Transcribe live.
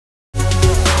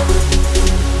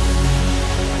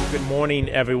morning,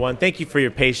 everyone. Thank you for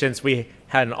your patience. We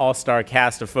had an all-star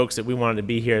cast of folks that we wanted to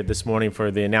be here this morning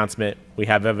for the announcement. We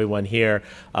have everyone here.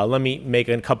 Let me make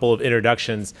a couple of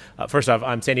introductions. First off,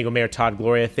 I'm San Diego Mayor Todd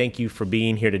Gloria. Thank you for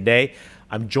being here today.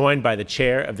 I'm joined by the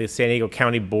chair of the San Diego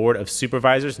County Board of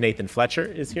Supervisors, Nathan Fletcher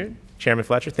is here. Chairman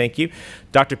Fletcher, thank you.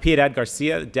 Dr. Piedad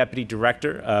Garcia, Deputy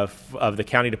Director of the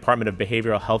County Department of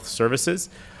Behavioral Health Services.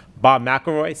 Bob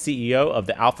McElroy, CEO of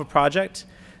the Alpha Project.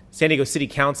 San Diego City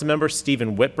Council member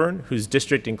Stephen Whitburn, whose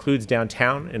district includes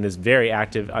downtown and is very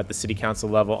active at the City Council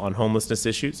level on homelessness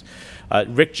issues.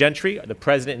 Rick Gentry, the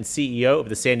President and CEO of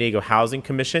the San Diego Housing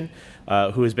Commission,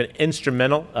 who has been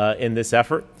instrumental in this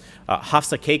effort.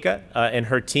 Hafsa Keika and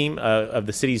her team of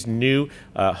the city's new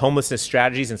Homelessness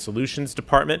Strategies and Solutions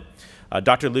Department.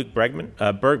 Dr. Luke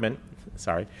Bergman,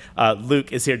 sorry,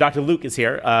 Luke is here. Dr. Luke is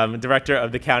here, Director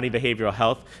of the County Behavioral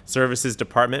Health Services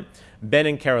Department. Ben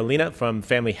and Carolina from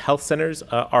Family Health Centers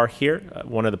are here,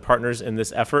 one of the partners in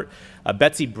this effort.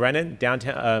 Betsy Brennan,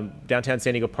 Downtown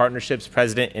San Diego Partnerships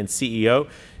President and CEO.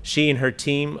 She and her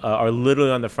team are literally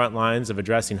on the front lines of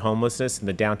addressing homelessness in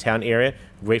the downtown area.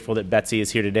 Grateful that Betsy is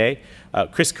here today.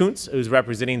 Chris Kuntz, who's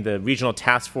representing the Regional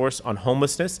Task Force on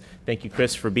Homelessness. Thank you,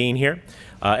 Chris, for being here.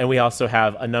 And we also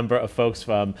have a number of folks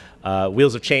from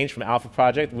Wheels of Change, from Alpha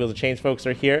Project. Wheels of Change folks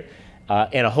are here.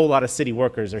 And a whole lot of city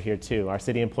workers are here too. Our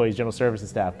city employees, general services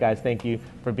staff. Guys, thank you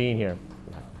for being here.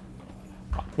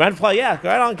 Round of applause, yeah, go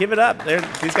right on, give it up.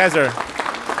 These guys are.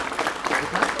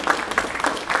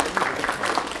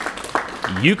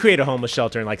 You create a homeless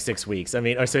shelter in like 6 weeks. I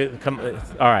mean, all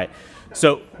right.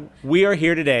 So we are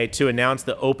here today to announce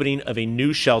the opening of a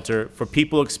new shelter for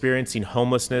people experiencing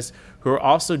homelessness who are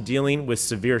also dealing with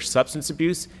severe substance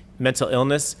abuse, mental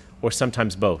illness, or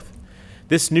sometimes both.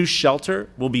 This new shelter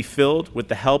will be filled with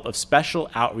the help of special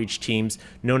outreach teams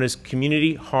known as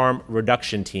Community Harm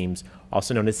Reduction Teams,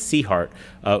 also known as C-HRT,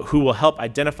 who will help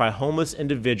identify homeless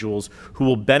individuals who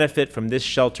will benefit from this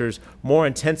shelter's more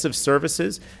intensive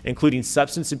services, including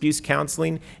substance abuse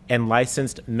counseling and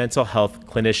licensed mental health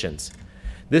clinicians.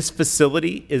 This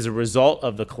facility is a result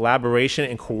of the collaboration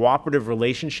and cooperative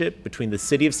relationship between the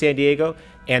City of San Diego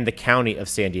and the County of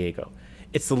San Diego.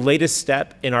 It's the latest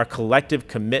step in our collective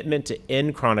commitment to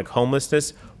end chronic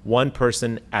homelessness, one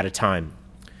person at a time.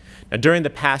 Now, during the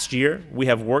past year, we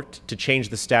have worked to change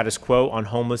the status quo on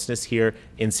homelessness here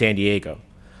in San Diego.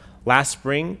 Last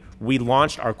spring, we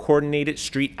launched our coordinated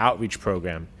street outreach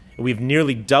program, and we've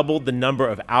nearly doubled the number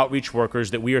of outreach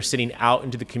workers that we are sending out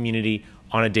into the community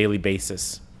on a daily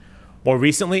basis. More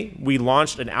recently, we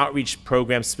launched an outreach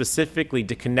program specifically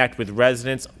to connect with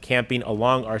residents camping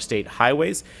along our state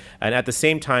highways, and at the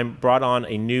same time brought on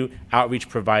a new outreach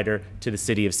provider to the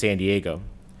City of San Diego.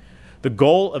 The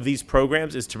goal of these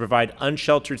programs is to provide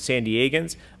unsheltered San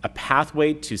Diegans a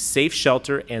pathway to safe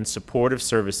shelter and supportive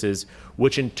services,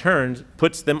 which in turn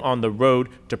puts them on the road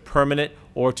to permanent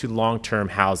or to long-term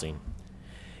housing.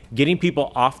 Getting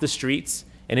people off the streets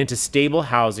and into stable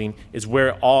housing is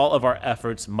where all of our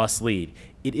efforts must lead.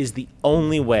 It is the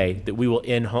only way that we will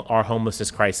end our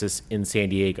homelessness crisis in San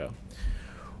Diego.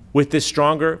 With this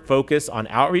stronger focus on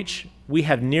outreach, we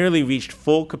have nearly reached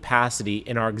full capacity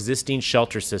in our existing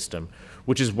shelter system,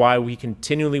 which is why we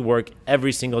continually work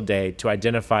every single day to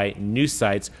identify new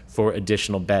sites for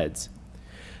additional beds.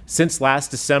 Since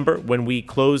last December, when we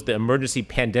closed the emergency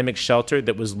pandemic shelter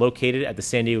that was located at the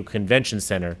San Diego Convention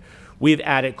Center, we have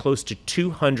added close to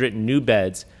 200 new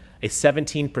beds, a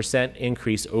 17%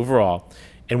 increase overall,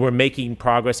 and we're making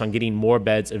progress on getting more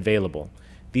beds available.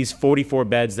 These 44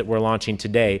 beds that we're launching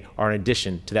today are in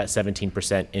addition to that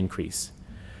 17% increase.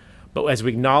 But as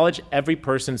we acknowledge, every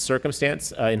person's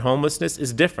circumstance in homelessness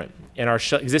is different, and our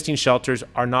existing shelters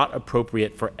are not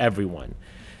appropriate for everyone.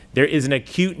 There is an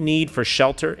acute need for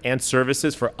shelter and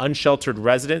services for unsheltered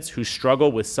residents who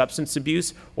struggle with substance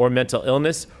abuse or mental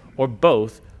illness, or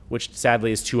both, which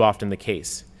sadly is too often the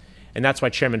case. And that's why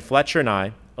Chairman Fletcher and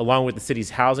I, along with the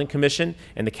city's Housing Commission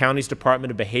and the county's Department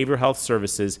of Behavioral Health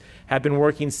Services, have been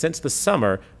working since the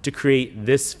summer to create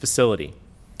this facility.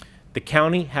 The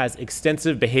county has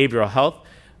extensive behavioral health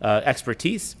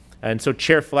expertise, and so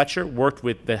Chair Fletcher worked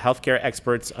with the healthcare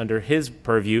experts under his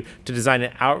purview to design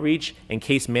an outreach and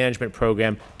case management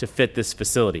program to fit this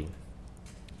facility.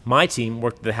 My team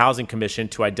worked with the Housing Commission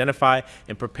to identify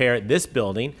and prepare this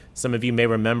building. Some of you may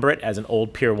remember it as an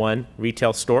old Pier 1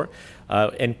 retail store,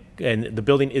 and the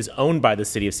building is owned by the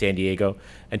City of San Diego,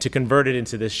 and to convert it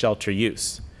into this shelter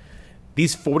use.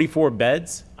 These 44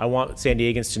 beds, I want San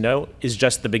Diegans to know, is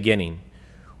just the beginning.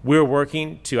 We're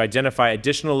working to identify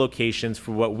additional locations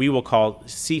for what we will call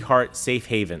C-HRT safe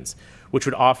havens, which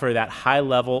would offer that high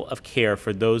level of care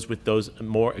for those with those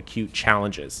more acute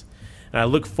challenges. and I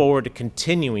look forward to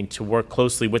continuing to work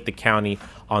closely with the county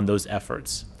on those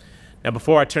efforts. Now,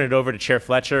 before I turn it over to Chair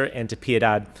Fletcher and to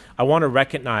Piedad, I want to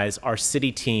recognize our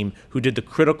city team who did the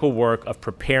critical work of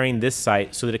preparing this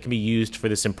site so that it can be used for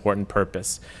this important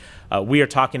purpose. We are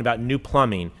talking about new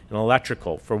plumbing and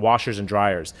electrical for washers and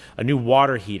dryers, a new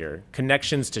water heater,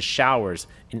 connections to showers,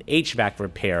 an HVAC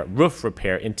repair, roof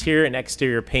repair, interior and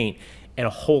exterior paint, and a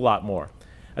whole lot more.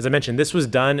 As I mentioned, this was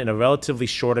done in a relatively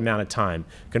short amount of time,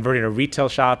 converting a retail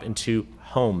shop into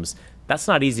homes. That's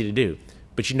not easy to do.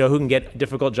 But you know who can get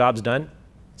difficult jobs done?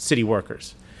 City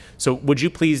workers. So would you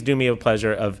please do me a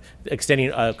pleasure of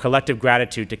extending a collective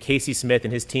gratitude to Casey Smith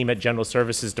and his team at General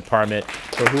Services Department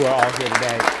for who are all here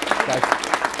today. Guys,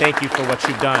 thank you for what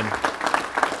you've done.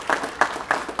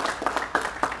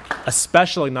 A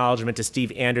special acknowledgement to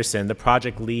Steve Anderson, the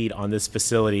project lead on this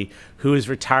facility, who is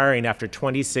retiring after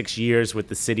 26 years with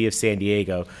the city of San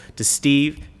Diego. To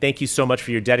Steve, thank you so much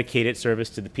for your dedicated service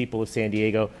to the people of San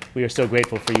Diego. We are so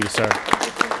grateful for you, sir.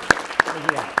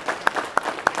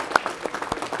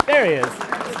 There he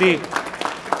is, Steve.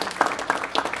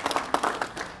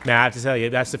 Now, I have to tell you,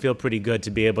 it has to feel pretty good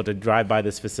to be able to drive by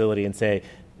this facility and say,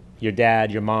 your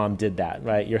dad, your mom did that,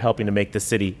 right? You're helping to make the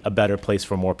city a better place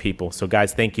for more people. So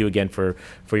guys, thank you again for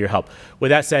your help. With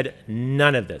that said,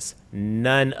 none of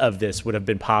this would have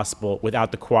been possible without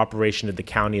the cooperation of the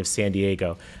County of San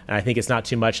Diego. And I think it's not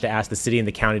too much to ask the city and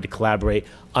the county to collaborate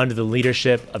under the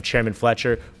leadership of Chairman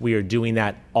Fletcher. We are doing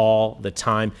that all the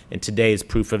time, and today is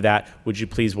proof of that. Would you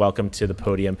please welcome to the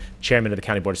podium Chairman of the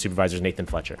County Board of Supervisors, Nathan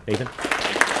Fletcher. Nathan?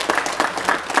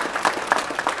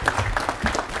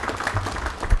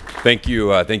 Thank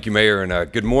you, Mayor,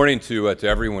 and good morning to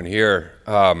everyone here.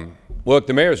 Look,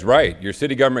 the Mayor's right. Your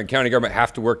city government and county government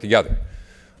have to work together,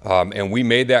 and we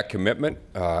made that commitment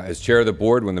as chair of the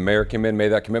board when the Mayor came in. Made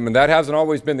that commitment. That hasn't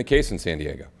always been the case in San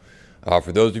Diego.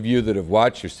 For those of you that have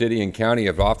watched, your city and county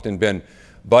have often been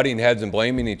butting heads and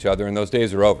blaming each other, and those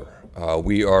days are over.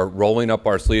 We are rolling up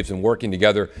our sleeves and working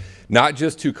together, not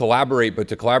just to collaborate, but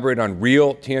to collaborate on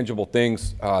real, tangible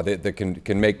things that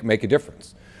can make a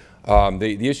difference.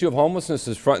 The issue of homelessness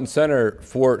is front and center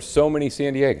for so many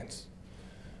San Diegans.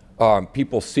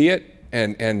 People see it,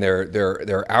 and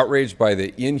they're outraged by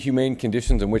the inhumane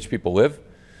conditions in which people live.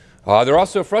 They're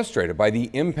also frustrated by the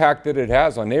impact that it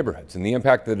has on neighborhoods and the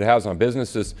impact that it has on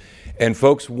businesses, and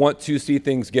folks want to see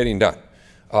things getting done.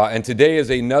 And today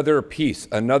is another piece,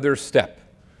 another step.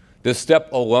 This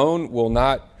step alone will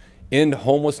not end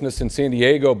homelessness in San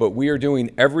Diego, but we are doing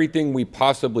everything we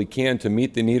possibly can to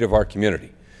meet the need of our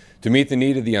community, to meet the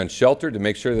need of the unsheltered, to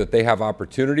make sure that they have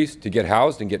opportunities to get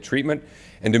housed and get treatment,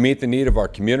 and to meet the need of our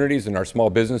communities and our small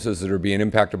businesses that are being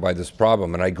impacted by this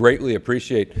problem. And I greatly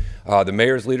appreciate the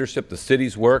Mayor's leadership, the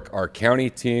city's work, our county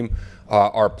team,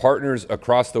 our partners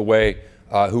across the way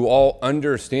who all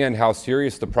understand how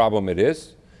serious the problem it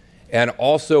is and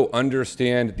also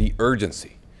understand the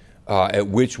urgency at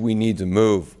which we need to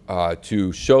move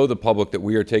to show the public that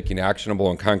we are taking actionable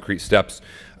and concrete steps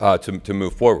to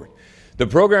move forward. The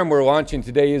program we're launching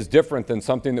today is different than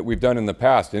something that we've done in the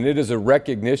past, and it is a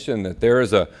recognition that there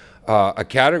is a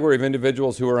category of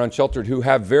individuals who are unsheltered who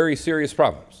have very serious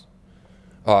problems,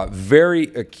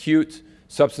 very acute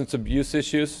substance abuse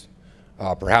issues,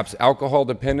 perhaps alcohol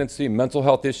dependency, mental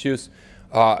health issues,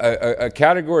 a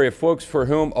category of folks for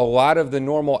whom a lot of the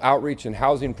normal outreach and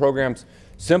housing programs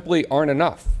simply aren't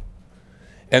enough.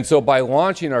 And so by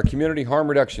launching our community harm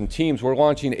reduction teams, we're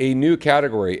launching a new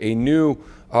category, a new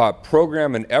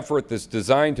program and effort that's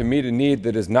designed to meet a need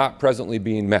that is not presently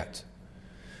being met.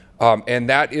 And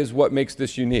that is what makes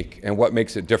this unique and what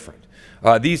makes it different.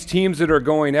 These teams that are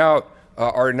going out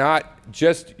are not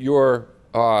just your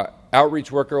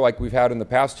outreach worker like we've had in the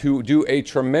past who do a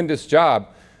tremendous job,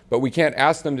 but we can't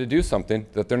ask them to do something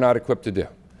that they're not equipped to do.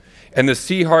 And the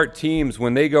C-HRT teams,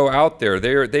 when they go out there,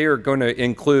 they are going to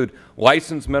include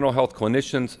licensed mental health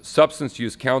clinicians, substance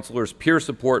use counselors, peer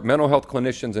support, mental health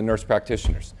clinicians, and nurse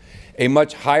practitioners. A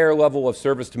much higher level of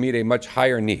service to meet a much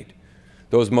higher need.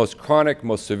 Those most chronic,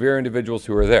 most severe individuals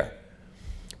who are there.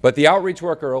 But the outreach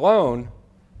worker alone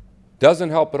doesn't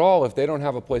help at all if they don't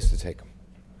have a place to take them.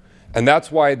 And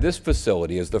that's why this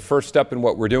facility is the first step in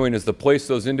what we're doing, is the place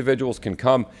those individuals can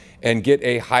come and get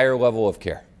a higher level of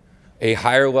care, a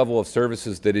higher level of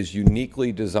services that is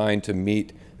uniquely designed to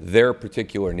meet their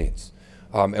particular needs.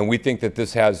 And we think that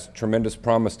this has tremendous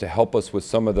promise to help us with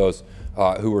some of those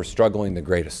who are struggling the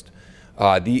greatest.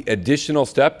 The additional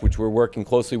step, which we're working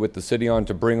closely with the city on,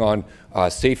 to bring on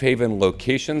safe haven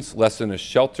locations, less in a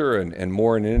shelter and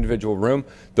more in an individual room,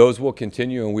 those will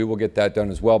continue, and we will get that done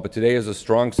as well. But today is a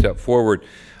strong step forward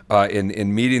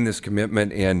in meeting this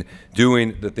commitment and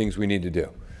doing the things we need to do.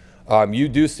 You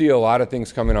do see a lot of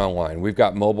things coming online. We've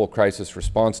got mobile crisis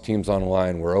response teams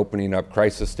online. We're opening up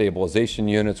crisis stabilization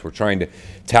units. We're trying to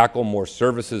tackle more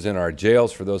services in our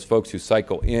jails for those folks who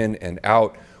cycle in and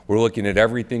out. We're looking at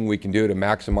everything we can do to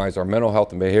maximize our mental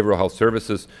health and behavioral health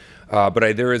services.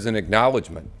 But there is an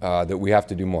acknowledgement that we have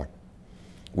to do more.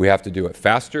 We have to do it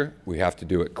faster, we have to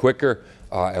do it quicker,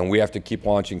 and we have to keep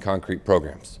launching concrete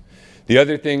programs. The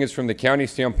other thing is, from the county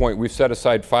standpoint, we've set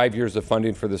aside 5 years of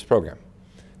funding for this program.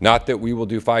 Not that we will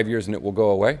do 5 years and it will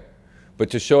go away, but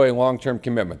to show a long-term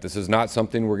commitment. This is not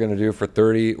something we're going to do for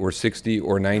 30 or 60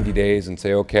 or 90 days and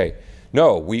say, okay.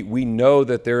 No, we know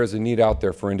that there is a need out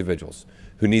there for individuals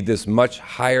who need this much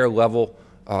higher level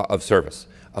of service,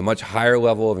 a much higher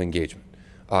level of engagement.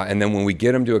 And then when we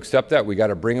get them to accept that, we got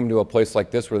to bring them to a place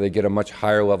like this where they get a much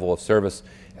higher level of service,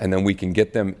 and then we can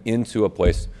get them into a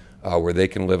place where they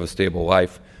can live a stable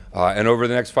life. And over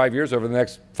the next 5 years, over the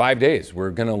next 5 days,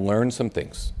 we're going to learn some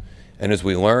things. And as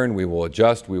we learn, we will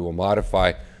adjust, we will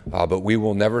modify, but we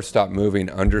will never stop moving,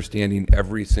 understanding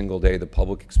every single day the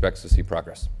public expects to see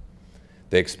progress.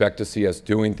 They expect to see us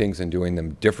doing things and doing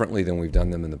them differently than we've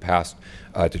done them in the past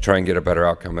to try and get a better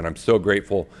outcome. And I'm so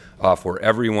grateful for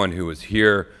everyone who was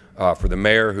here, for the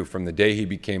mayor who from the day he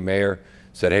became mayor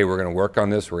said, hey, we're going to work on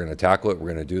this, we're going to tackle it,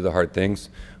 we're going to do the hard things.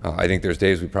 I think there's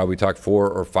days we probably talk 4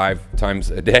 or 5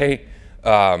 times a day.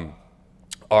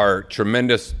 Our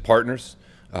tremendous partners,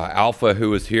 Alpha,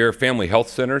 who is here, Family Health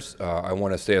Centers. I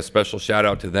want to say a special shout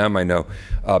out to them. I know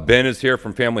Ben is here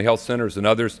from Family Health Centers and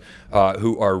others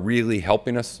who are really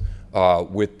helping us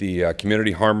with the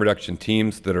community harm reduction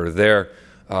teams that are there.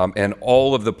 And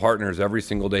all of the partners every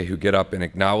single day who get up and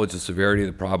acknowledge the severity of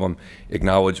the problem,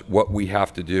 acknowledge what we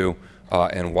have to do,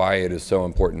 and why it is so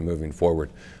important moving forward.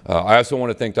 I also want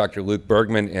to thank Dr. Luke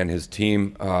Bergman and his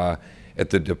team at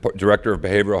the Director of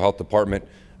Behavioral Health Department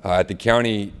at the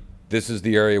county. This is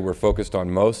the area we're focused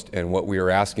on most, and what we are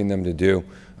asking them to do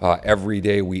every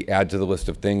day we add to the list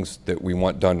of things that we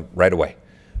want done right away.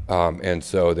 And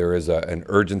so there is an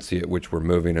urgency at which we're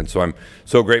moving, and so I'm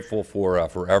so grateful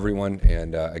for everyone,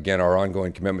 and again, our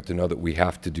ongoing commitment to know that we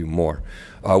have to do more.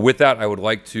 With that, I would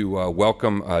like to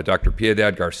welcome Dr.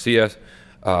 Piedad Garcia,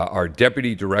 our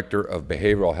Deputy Director of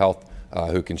Behavioral Health,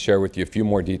 who can share with you a few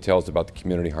more details about the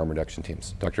community harm reduction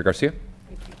teams. Dr. Garcia?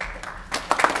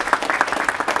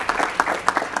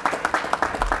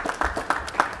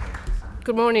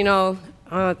 Good morning, all.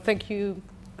 Thank you,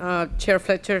 Chair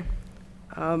Fletcher,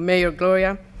 Mayor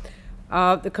Gloria.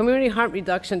 The Community Harm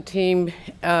Reduction Team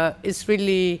is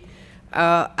really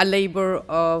a labor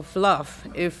of love.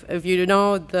 If you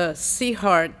know, the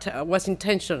C-HRT was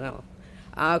intentional,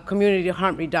 community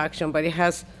harm reduction, but it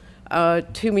has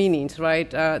 2 meanings, right?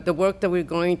 The work that we're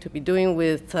going to be doing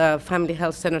with Family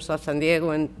Health Centers of San Diego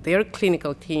and their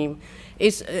clinical team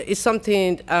is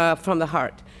something from the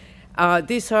heart.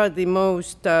 These are the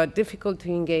most difficult to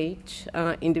engage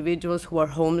individuals who are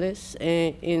homeless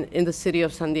in the city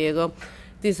of San Diego.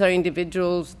 These are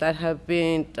individuals that have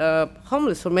been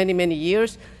homeless for many, many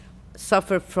years,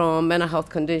 suffer from mental health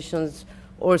conditions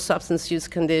or substance use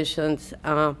conditions,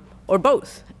 or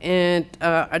both, and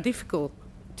are difficult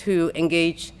to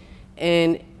engage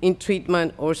in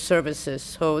treatment or services.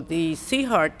 So the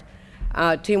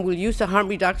C-HRT team will use a harm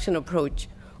reduction approach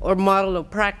or model of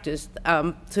practice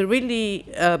to really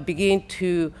begin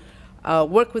to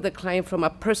work with the client from a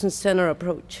person-centered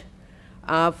approach,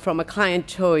 from a client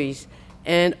choice,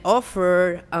 and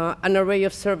offer an array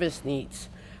of service needs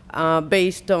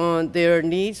based on their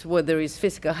needs, whether it's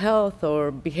physical health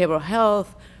or behavioral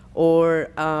health,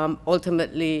 or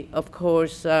ultimately, of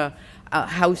course,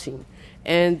 housing.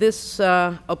 And this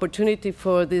opportunity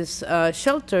for this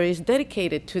shelter is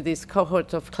dedicated to this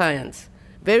cohort of clients.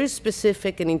 Very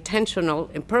specific and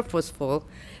intentional and purposeful.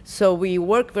 So we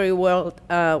work very well,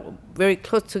 very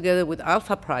close together with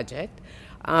Alpha Project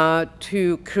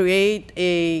to create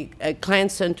a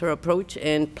client-centered approach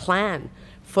and plan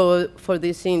for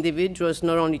these individuals,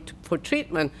 not only for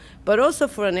treatment, but also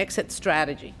for an exit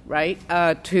strategy, right,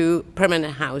 to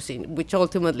permanent housing, which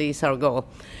ultimately is our goal.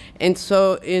 And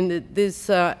so in this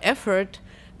effort,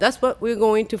 that's what we're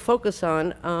going to focus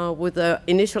on with the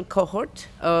initial cohort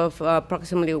of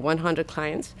approximately 100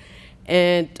 clients.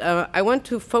 And I want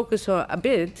to focus a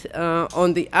bit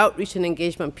on the outreach and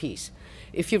engagement piece.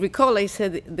 If you recall, I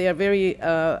said they are very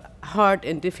hard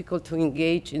and difficult to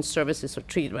engage in services or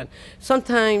treatment.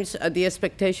 Sometimes the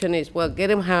expectation is, well, get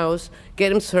them housed, get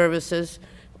them services.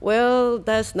 Well,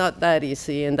 that's not that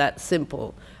easy and that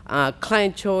simple.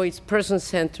 Client choice,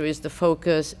 person-centered is the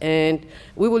focus, and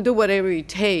we will do whatever it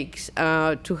takes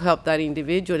to help that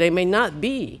individual. They may not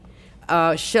be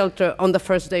shelter on the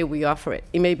first day we offer it.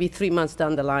 It may be 3 months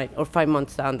down the line or 5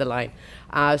 months down the line.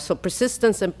 So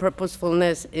persistence and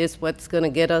purposefulness is what's going to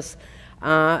get us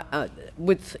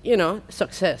with,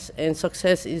 success. And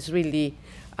success is really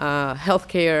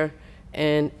healthcare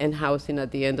and housing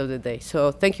at the end of the day.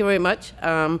 So thank you very much.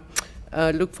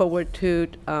 Look forward to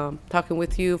talking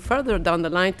with you further down the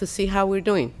line to see how we're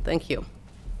doing. Thank you.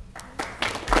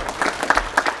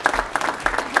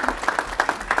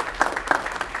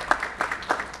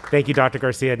 Thank you, Dr.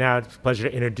 Garcia. Now it's a pleasure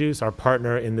to introduce our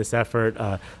partner in this effort,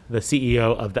 the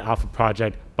CEO of the Alpha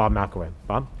Project, Bob McElroy.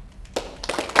 Bob?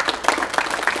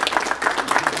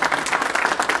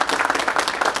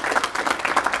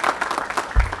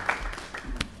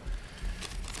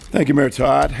 Thank you, Mayor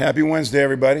Todd. Happy Wednesday,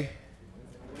 everybody.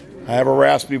 I have a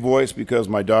raspy voice because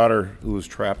my daughter, who was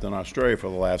trapped in Australia for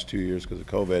the last 2 years because of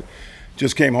COVID,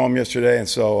 just came home yesterday, and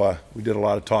so we did a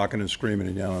lot of talking and screaming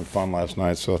and yelling and fun last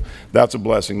night, so that's a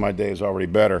blessing. My day is already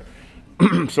better.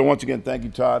 So once again, thank you,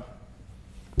 Todd,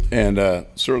 and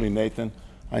certainly Nathan.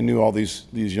 I knew all these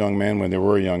young men when they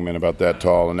were young men about that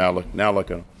tall, and now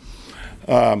look at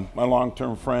them. My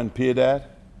long-term friend, Piedad,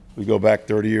 we go back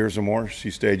 30 years or more. She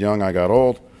stayed young, I got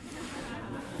old.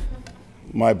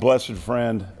 My blessed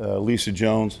friend, Lisa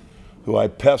Jones, who I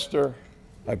pester.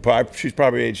 She's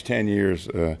probably aged 10 years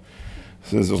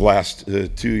since the last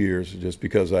 2 years, just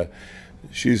because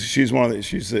she's one of the,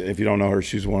 if you don't know her,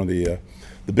 she's one of the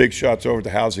big shots over at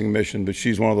the Housing Mission, but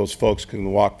she's one of those folks who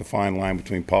can walk the fine line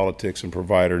between politics and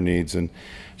provider needs, and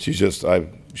she's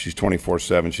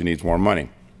 24/7. She needs more money.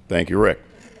 Thank you, Rick.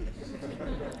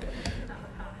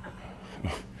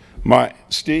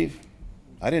 Steve,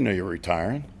 I didn't know you were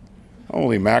retiring.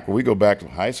 Holy mackerel, we go back to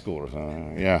high school or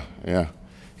something. Yeah.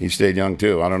 He stayed young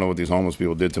too. I don't know what these homeless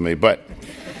people did to me, but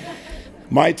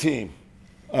my team,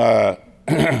 Karen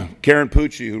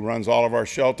Pucci, who runs all of our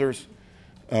shelters,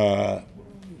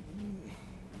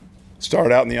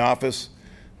 started out in the office,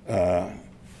 kind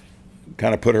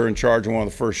of put her in charge of one of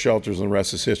the first shelters, and the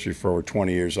rest is history. For over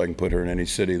 20 years, I can put her in any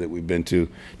city that we've been to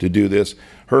do this.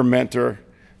 Her mentor,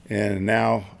 and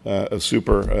now a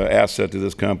super asset to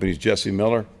this company, is Jesse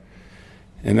Miller.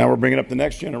 And now we're bringing up the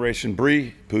next generation.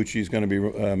 Bree Pucci is going to be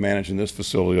managing this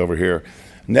facility over here.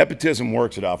 Nepotism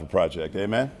works at Alpha Project,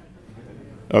 amen?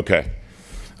 Okay.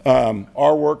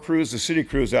 Our work crews, the city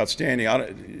crew, is outstanding. I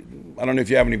don't know if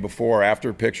you have any before or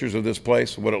after pictures of this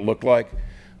place, what it looked like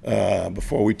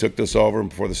before we took this over and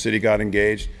before the city got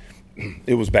engaged.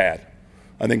 It was bad.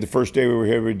 I think the first day we were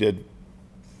here, we did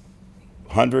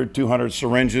 100, 200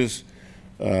 syringes.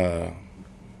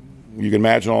 You can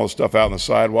imagine all the stuff out on the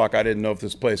sidewalk. I didn't know if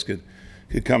this place could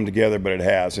come together, but it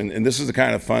has. And this is the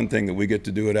kind of fun thing that we get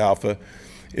to do at Alpha,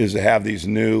 is to have these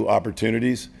new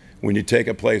opportunities when you take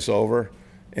a place over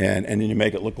and then you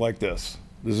make it look like this.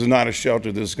 This is not a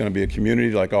shelter. This is going to be a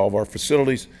community like all of our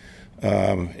facilities,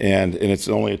 and it's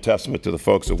only a testament to the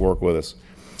folks that work with us.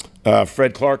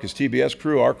 Fred Clark, his TBS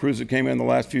crew, our crews that came in the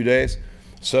last few days,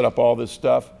 set up all this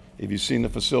stuff. If you've seen the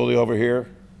facility over here,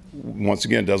 once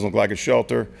again, it doesn't look like a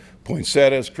shelter.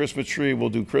 Poinsettias, Christmas tree, we'll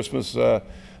do Christmas.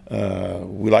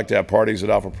 We like to have parties at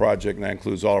Alpha Project, and that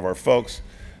includes all of our folks.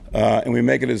 And we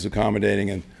make it as accommodating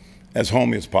and as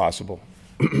homey as possible.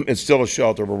 It's still a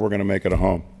shelter, but we're going to make it a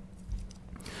home.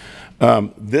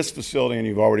 This facility, and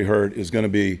you've already heard, is going to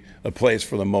be a place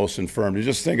for the most infirm. You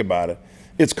just think about it.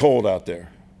 It's cold out there,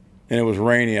 and it was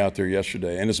rainy out there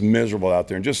yesterday, and it's miserable out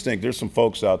there. And just think, there's some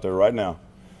folks out there right now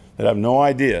that have no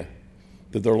idea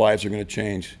that their lives are going to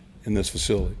change in this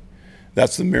facility.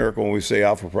 That's the miracle when we say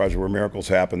Alpha Project, where miracles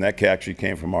happen. That actually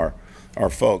came from our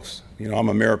folks. You know, I'm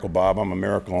a miracle, Bob. I'm a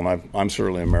miracle, and I'm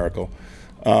certainly a miracle.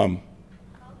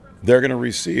 They're going to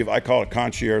receive, I call it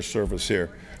concierge service here.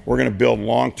 We're going to build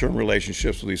long-term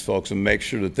relationships with these folks and make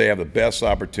sure that they have the best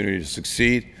opportunity to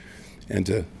succeed and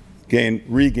to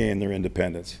regain their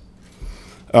independence.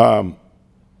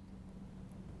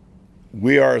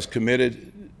 We are as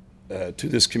committed to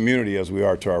this community as we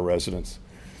are to our residents.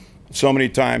 So many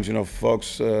times, you know,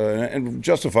 folks, and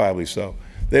justifiably so,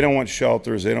 they don't want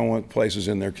shelters, they don't want places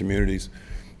in their communities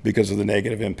because of the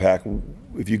negative impact.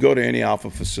 If you go to any Alpha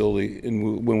facility,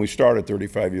 and when we started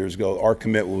 35 years ago, our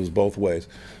commitment was both ways.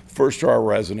 First to our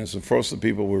residents, and first to the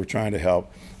people we were trying to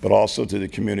help, but also to the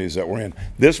communities that we're in.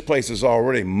 This place is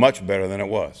already much better than it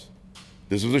was.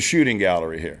 This was a shooting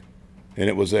gallery here, and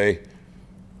it was I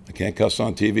can't cuss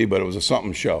on TV, but it was a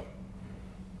something show.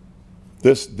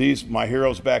 These my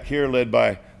heroes back here, led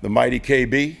by the mighty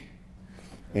KB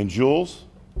and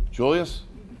Julius,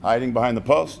 hiding behind the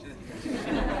post.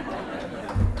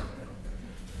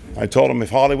 I told them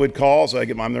if Hollywood calls,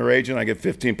 I'm their agent, I get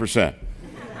 15%.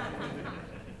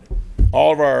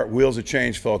 All of our Wheels of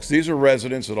Change folks, these are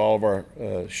residents at all of our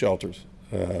shelters,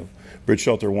 Bridge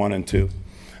Shelter 1 and 2.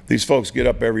 These folks get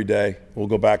up every day. We'll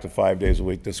go back to 5 days a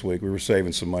week this week. We were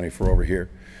saving some money for over here.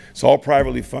 It's all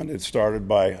privately funded. It started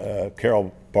by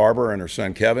Carol Barber and her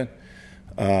son Kevin.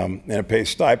 And it pays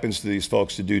stipends to these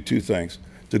folks to do two things.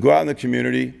 To go out in the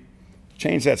community,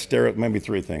 change that stereotype, maybe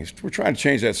three things. We're trying to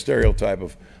change that stereotype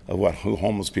of who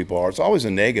homeless people are. It's always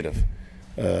a negative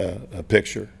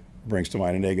picture, brings to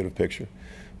mind a negative picture.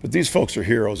 But these folks are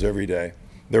heroes every day.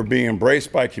 They're being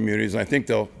embraced by communities, and I think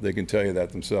they can tell you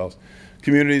that themselves.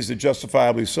 Communities that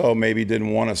justifiably so maybe didn't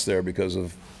want us there because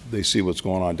they see what's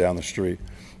going on down the street.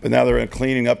 But now they're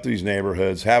cleaning up these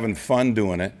neighborhoods, having fun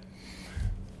doing it,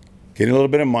 getting a little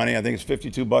bit of money. I think it's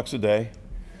 52 bucks a day.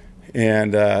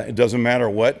 And it doesn't matter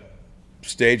what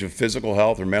stage of physical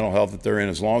health or mental health that they're in,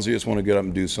 as long as they just want to get up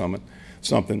and do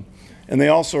something. And they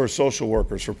also are social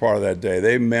workers for part of that day.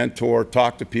 They mentor,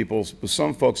 talk to people. With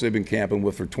some folks they've been camping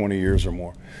with for 20 years or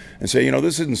more, and say, you know,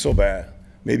 this isn't so bad.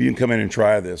 Maybe you can come in and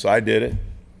try this. I did it,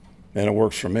 and it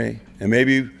works for me. And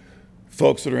maybe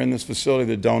folks that are in this facility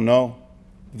that don't know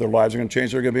their lives are going to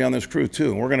change, they're going to be on this crew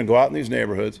too. And we're going to go out in these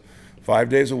neighborhoods 5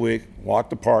 days a week,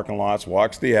 walk the parking lots,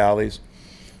 walk the alleys,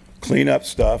 clean up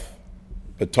stuff,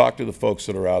 but talk to the folks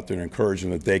that are out there and encourage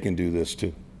them that they can do this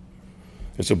too.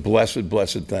 It's a blessed,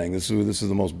 blessed thing. This is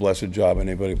the most blessed job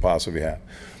anybody could possibly have.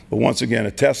 But once again,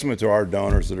 a testament to our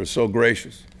donors that are so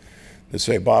gracious, that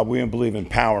say, Bob, we believe in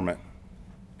empowerment.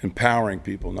 Empowering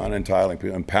people, not entitling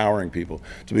people, empowering people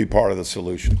to be part of the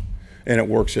solution. And it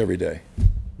works every day.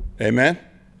 Amen?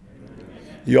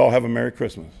 You all have a Merry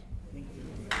Christmas.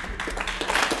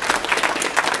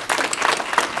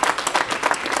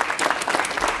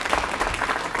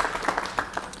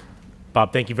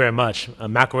 Bob, thank you very much.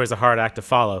 McElroy is a hard act to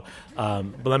follow.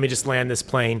 But let me just land this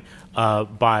plane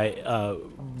by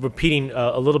repeating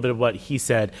a little bit of what he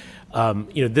said.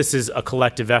 You know, this is a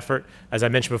collective effort. As I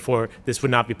mentioned before, this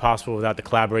would not be possible without the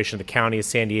collaboration of the County of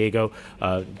San Diego,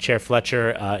 Chair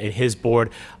Fletcher and his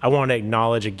board. I want to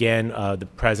acknowledge again the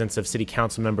presence of City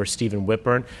Council Member Stephen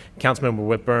Whitburn. Councilmember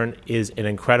Whitburn is an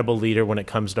incredible leader when it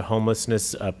comes to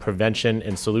homelessness prevention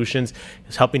and solutions.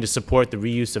 He's helping to support the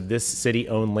reuse of this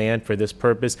city-owned land for this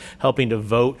purpose, helping to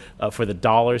vote for the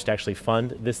dollars to actually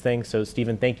fund this thing. So,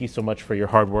 Stephen, thank you so much for your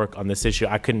hard work on this issue.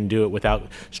 I couldn't do it without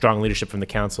strong leadership from the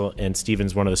council, and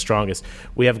Stephen's one of the strongest.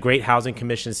 We have great Housing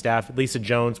Commission staff. Lisa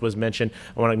Jones was mentioned.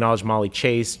 I want to acknowledge Molly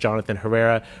Chase, Jonathan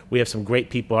Herrera. We have some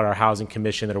great people at our Housing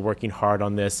Commission that are working hard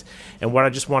on this. And what I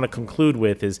just want to conclude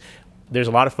with is there's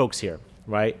a lot of folks here,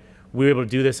 right? We were able to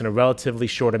do this in a relatively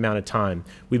short amount of time.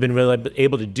 We've been really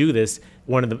able to do this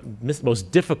one of the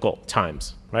most difficult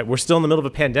times, right? We're still in the middle of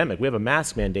a pandemic. We have a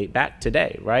mask mandate back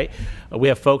today, right? We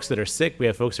have folks that are sick. We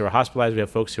have folks who are hospitalized. We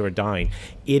have folks who are dying.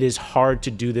 It is hard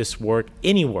to do this work,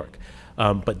 any work.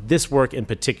 But this work in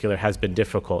particular has been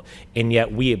difficult. And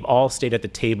yet we have all stayed at the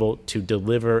table to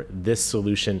deliver this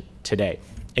solution today.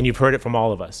 And you've heard it from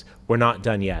all of us. We're not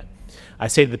done yet. I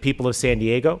say to the people of San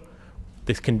Diego,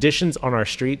 the conditions on our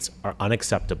streets are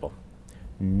unacceptable.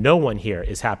 No one here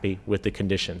is happy with the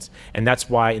conditions. And that's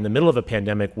why in the middle of a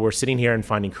pandemic, we're sitting here and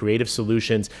finding creative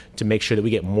solutions to make sure that we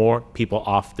get more people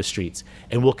off the streets.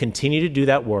 And we'll continue to do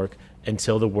that work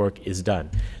until the work is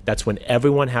done. That's when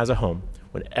everyone has a home,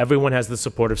 when everyone has the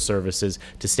supportive services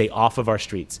to stay off of our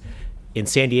streets. In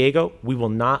San Diego, we will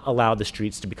not allow the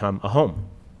streets to become a home.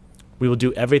 We will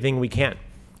do everything we can.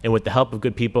 And with the help of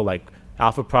good people like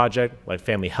Alpha Project, like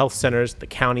Family Health Centers, the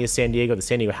County of San Diego, the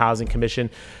San Diego Housing Commission,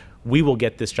 we will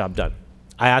get this job done.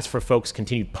 I ask for folks'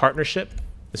 continued partnership.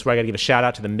 This is where I got to give a shout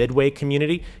out to the Midway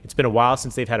community. It's been a while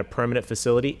since they've had a permanent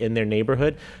facility in their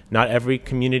neighborhood. Not every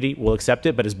community will accept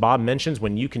it, but as Bob mentions,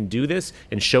 when you can do this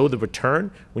and show the return,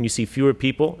 when you see fewer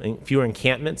people and fewer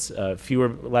encampments,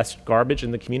 less garbage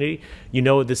in the community, you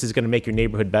know this is going to make your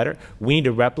neighborhood better. We need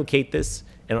to replicate this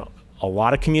in a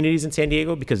lot of communities in San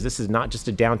Diego because this is not just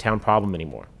a downtown problem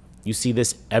anymore. You see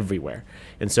this everywhere.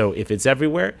 And so if it's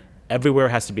everywhere, everywhere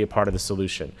has to be a part of the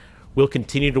solution. We'll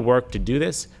continue to work to do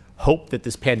this. Hope that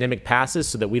this pandemic passes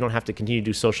so that we don't have to continue to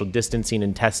do social distancing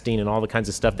and testing and all the kinds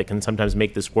of stuff that can sometimes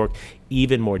make this work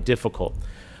even more difficult.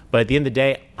 But at the end of the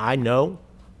day,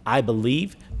 I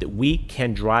believe that we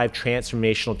can drive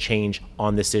transformational change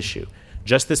on this issue.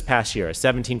 Just this past year, a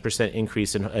 17%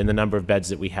 increase in the number of beds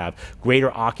that we have, greater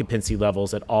occupancy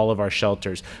levels at all of our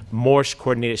shelters, more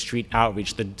coordinated street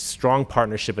outreach, the strong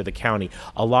partnership of the county.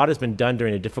 A lot has been done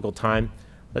during a difficult time.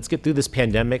 Let's get through this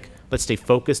pandemic. Let's stay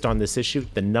focused on this issue.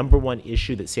 The #1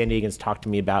 issue that San Diegans talk to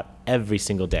me about every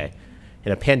single day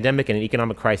In a pandemic and an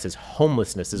economic crisis,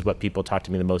 homelessness is what people talk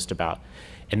to me the most about.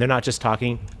 And they're not just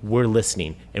talking, we're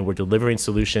listening, and we're delivering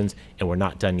solutions, and we're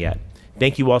not done yet.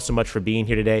 Thank you all so much for being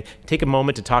here today. Take a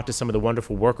moment to talk to some of the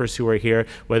wonderful workers who are here,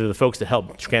 whether the folks that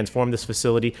help transform this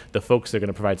facility, the folks that are going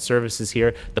to provide services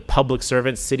here, the public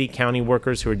servants, city, county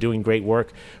workers who are doing great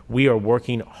work. We are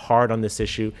working hard on this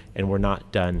issue, and we're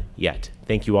not done yet.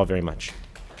 Thank you all very much.